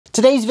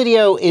Today's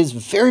video is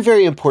very,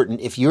 very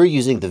important if you're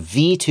using the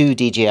V2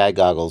 DJI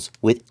goggles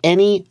with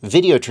any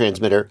video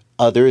transmitter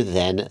other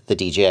than the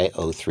DJI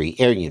O3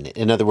 Air unit.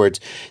 In other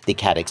words, the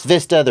Caddx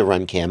Vista, the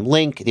RunCam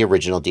Link, the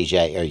original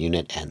DJI Air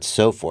unit, and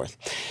so forth.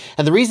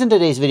 And the reason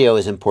today's video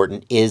is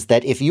important is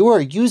that if you are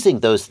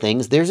using those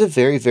things, there's a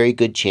very, very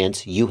good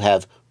chance you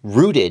have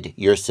rooted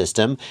your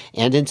system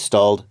and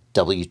installed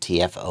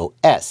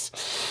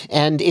WTFOS.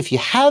 And if you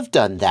have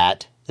done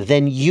that,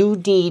 then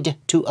you need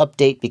to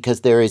update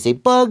because there is a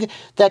bug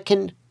that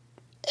can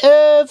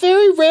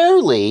very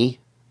rarely,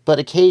 but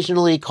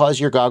occasionally cause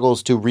your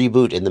goggles to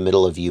reboot in the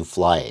middle of you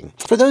flying.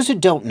 For those who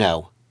don't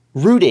know,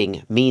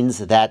 rooting means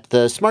that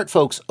the smart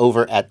folks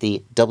over at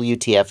the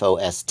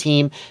WTFOS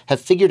team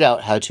have figured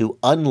out how to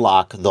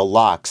unlock the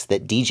locks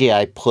that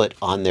DJI put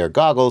on their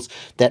goggles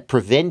that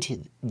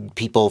prevent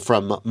people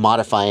from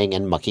modifying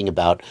and mucking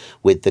about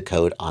with the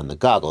code on the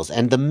goggles.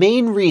 And the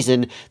main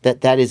reason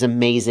that that is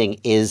amazing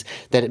is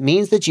that it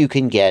means that you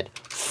can get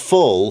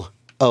full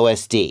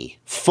OSD,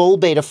 full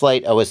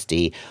Betaflight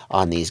OSD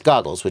on these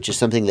goggles, which is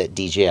something that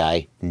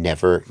DJI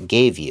never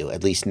gave you,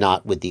 at least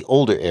not with the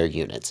older Air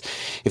units.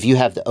 If you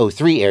have the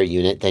O3 Air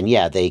unit, then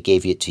yeah, they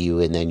gave it to you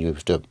and then you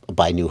have to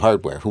buy new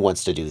hardware. Who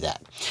wants to do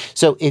that?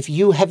 So if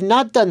you have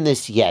not done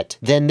this yet,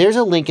 then there's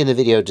a link in the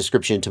video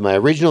description to my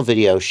original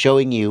video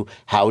showing you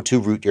how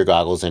to root your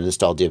goggles and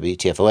install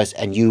WTFOS,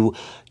 and you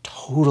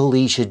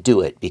totally should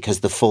do it because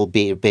the full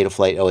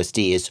Betaflight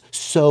OSD is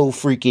so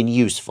freaking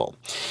useful.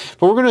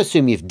 But we're going to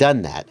assume you've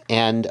done that.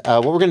 And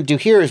what we're going to do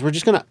here is we're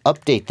just going to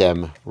update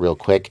them real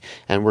quick,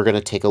 and we're going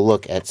to take a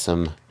look at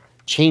some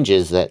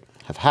changes that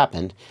have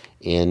happened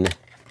in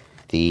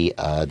the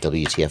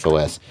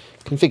WTFOS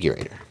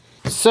configurator.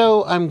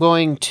 So I'm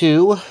going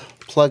to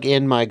plug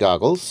in my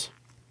goggles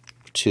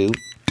to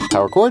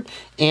power cord,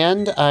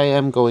 and I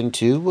am going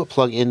to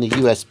plug in the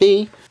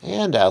USB,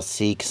 and I'll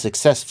see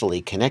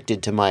successfully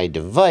connected to my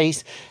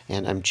device,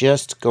 and I'm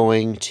just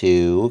going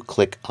to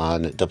click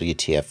on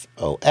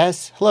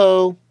WTFOS.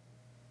 Hello.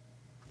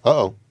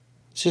 Uh-oh.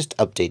 Let's just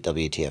update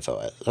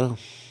WTFOS. Oh.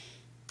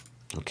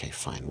 Okay,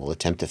 fine. We'll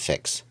attempt to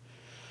fix.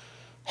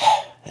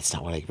 That's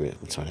not what I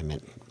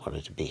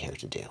wanted to be here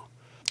to do.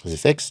 Is it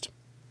fixed?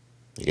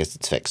 I guess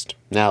it's fixed.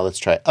 Now let's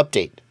try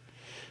update.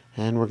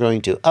 And we're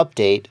going to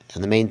update,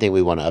 and the main thing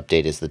we want to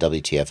update is the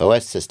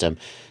WTFOS system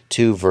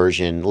to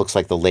version, looks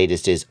like the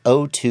latest is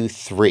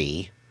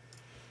 0.23,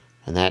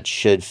 and that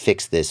should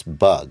fix this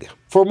bug.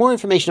 For more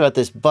information about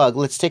this bug,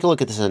 let's take a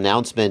look at this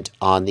announcement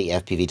on the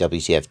FPV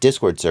WTF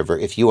Discord server.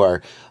 If you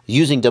are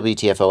using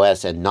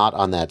WTFOS and not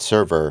on that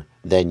server,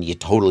 then you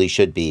totally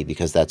should be,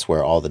 because that's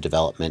where all the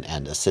development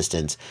and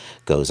assistance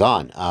goes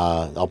on.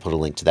 I'll put a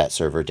link to that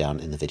server down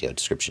in the video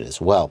description as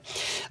well.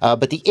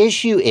 But the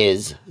issue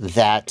is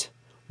that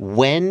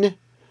when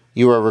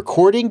you are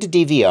recording to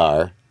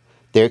DVR,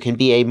 there can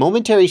be a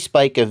momentary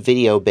spike of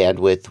video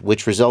bandwidth,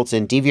 which results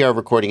in DVR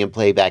recording and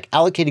playback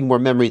allocating more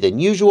memory than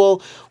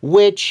usual,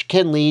 which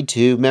can lead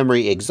to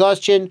memory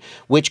exhaustion,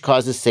 which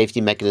causes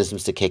safety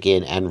mechanisms to kick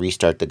in and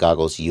restart the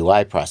goggles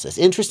UI process.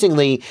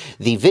 Interestingly,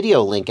 the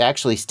video link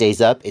actually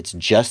stays up. It's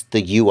just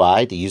the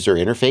UI, the user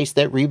interface,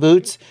 that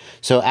reboots.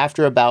 So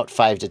after about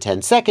 5 to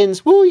 10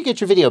 seconds, woo, you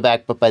get your video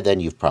back, but by then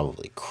you've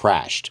probably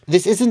crashed.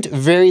 This isn't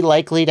very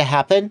likely to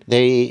happen.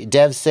 The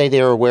devs say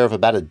they are aware of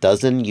about a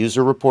dozen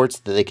user reports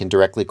that they can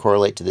directly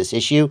correlate to this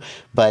issue,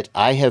 but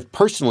I have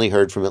personally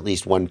heard from at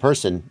least one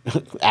person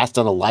asked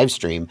on a live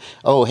stream,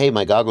 oh, hey,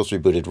 my goggles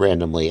rebooted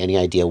randomly. Any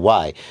idea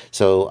why?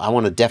 So I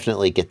want to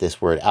definitely get this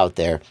word out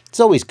there.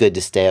 It's always good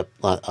to stay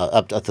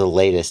up to the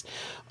latest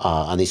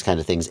on these kind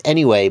of things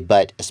anyway,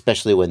 but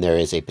especially when there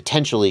is a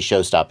potentially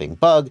show-stopping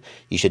bug,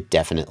 you should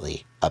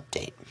definitely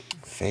update.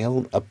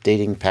 Failed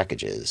updating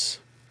packages.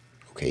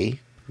 Okay,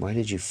 why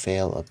did you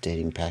fail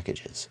updating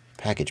packages?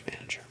 Package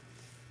manager.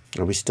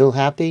 Are we still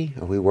happy?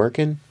 Are we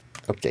working?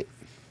 Update.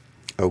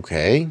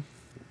 Okay,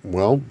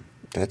 well,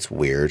 that's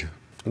weird.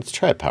 Let's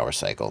try a power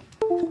cycle.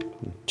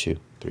 1, 2,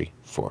 3,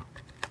 4.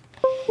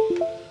 Oh,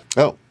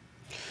 well,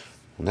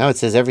 now it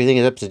says everything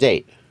is up to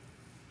date.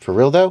 For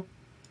real though?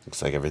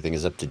 Looks like everything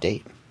is up to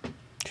date.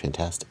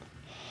 Fantastic.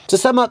 To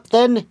sum up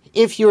then,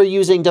 if you're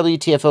using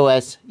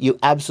WTFOS, you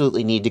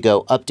absolutely need to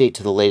go update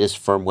to the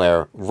latest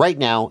firmware right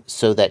now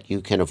so that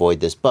you can avoid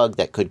this bug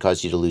that could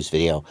cause you to lose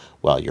video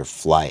while you're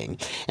flying.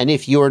 And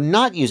if you're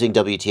not using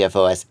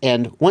WTFOS,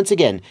 and once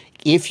again,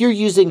 if you're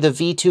using the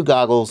V2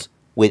 goggles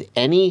with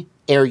any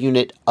Air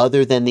unit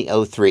other than the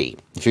O3,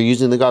 if you're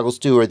using the goggles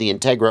 2 or the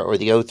Integra or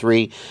the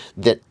O3,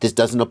 this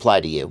doesn't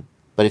apply to you.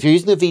 But if you're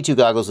using the V2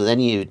 goggles with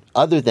any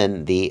other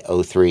than the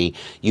O3,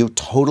 you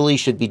totally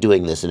should be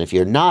doing this. And if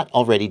you're not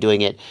already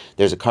doing it,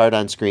 there's a card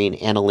on screen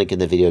and a link in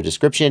the video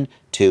description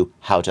to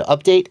how to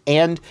update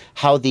and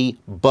how the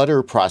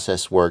butter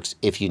process works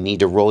if you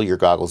need to roll your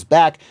goggles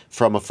back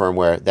from a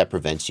firmware that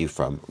prevents you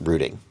from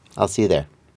rooting. I'll see you there.